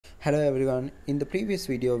Hello everyone, in the previous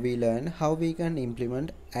video we learned how we can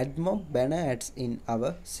implement AdMob banner ads in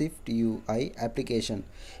our SwiftUI application.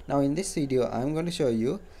 Now in this video I am going to show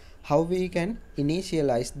you how we can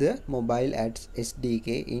initialize the mobile ads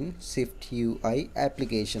SDK in SwiftUI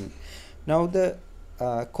application. Now the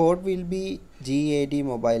code will be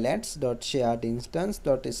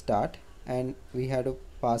GADMobileAds.sharedInstance.start and we have to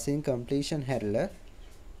pass in completion handler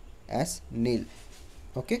as nil.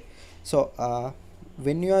 Okay, so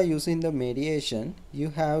when you are using the mediation,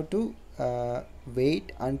 you have to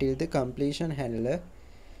wait until the completion handler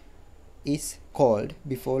is called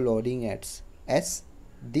before loading ads, as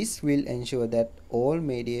this will ensure that all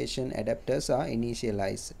mediation adapters are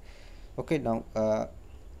initialized. Okay, now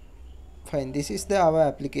fine, this is our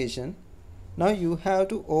application. Now you have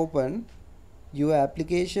to open your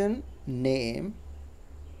application name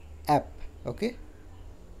app. Okay,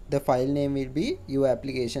 the file name will be your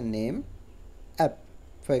application name app.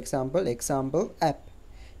 For example app.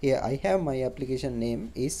 Here I have my application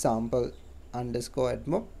name is sample underscore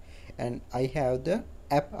admob and I have the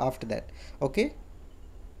app after that. Okay,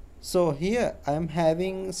 so here I am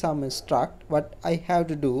having some struct. What I have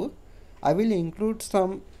to do, I will include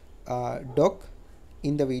some doc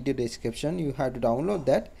in the video description. You have to download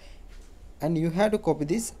that and you have to copy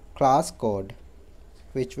this class code,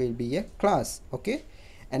 which will be a class. Okay,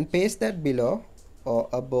 and paste that below or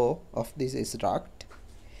above of this struct.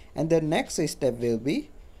 And the next step will be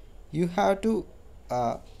you have to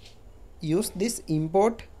use this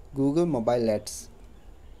import Google Mobile Ads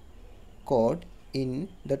code in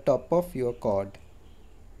the top of your code.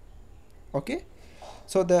 Okay,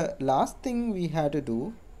 so the last thing we have to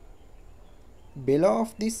do, below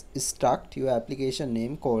of this struct your application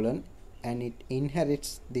name colon and it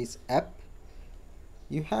inherits this app,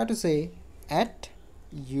 you have to say at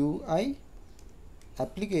UI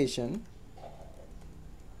application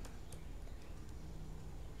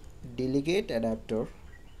delegate adapter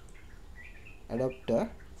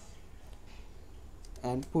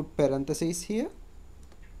and put parentheses here.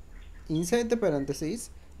 Inside the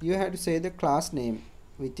parentheses you have to say the class name,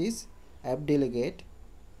 which is app delegate,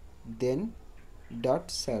 then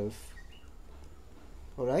dot self.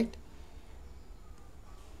 Alright,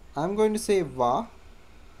 I'm going to say var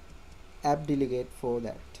app delegate for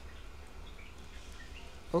that.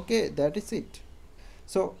 Okay, that is it.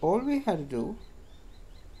 So all we have to do,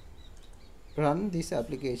 run this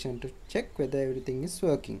application to check whether everything is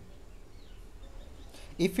working.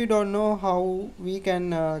 If you don't know how we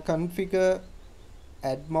can configure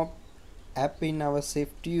AdMob app in our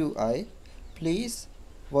SwiftUI, please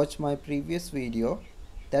watch my previous video.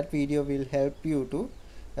 That video will help you to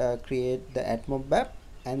create the AdMob app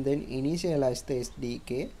and then initialize the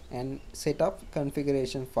SDK and set up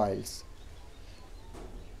configuration files.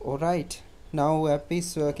 Alright, now app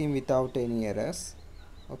is working without any errors.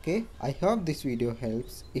 Okay, I hope this video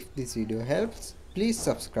helps. If this video helps, please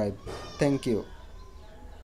subscribe. Thank you.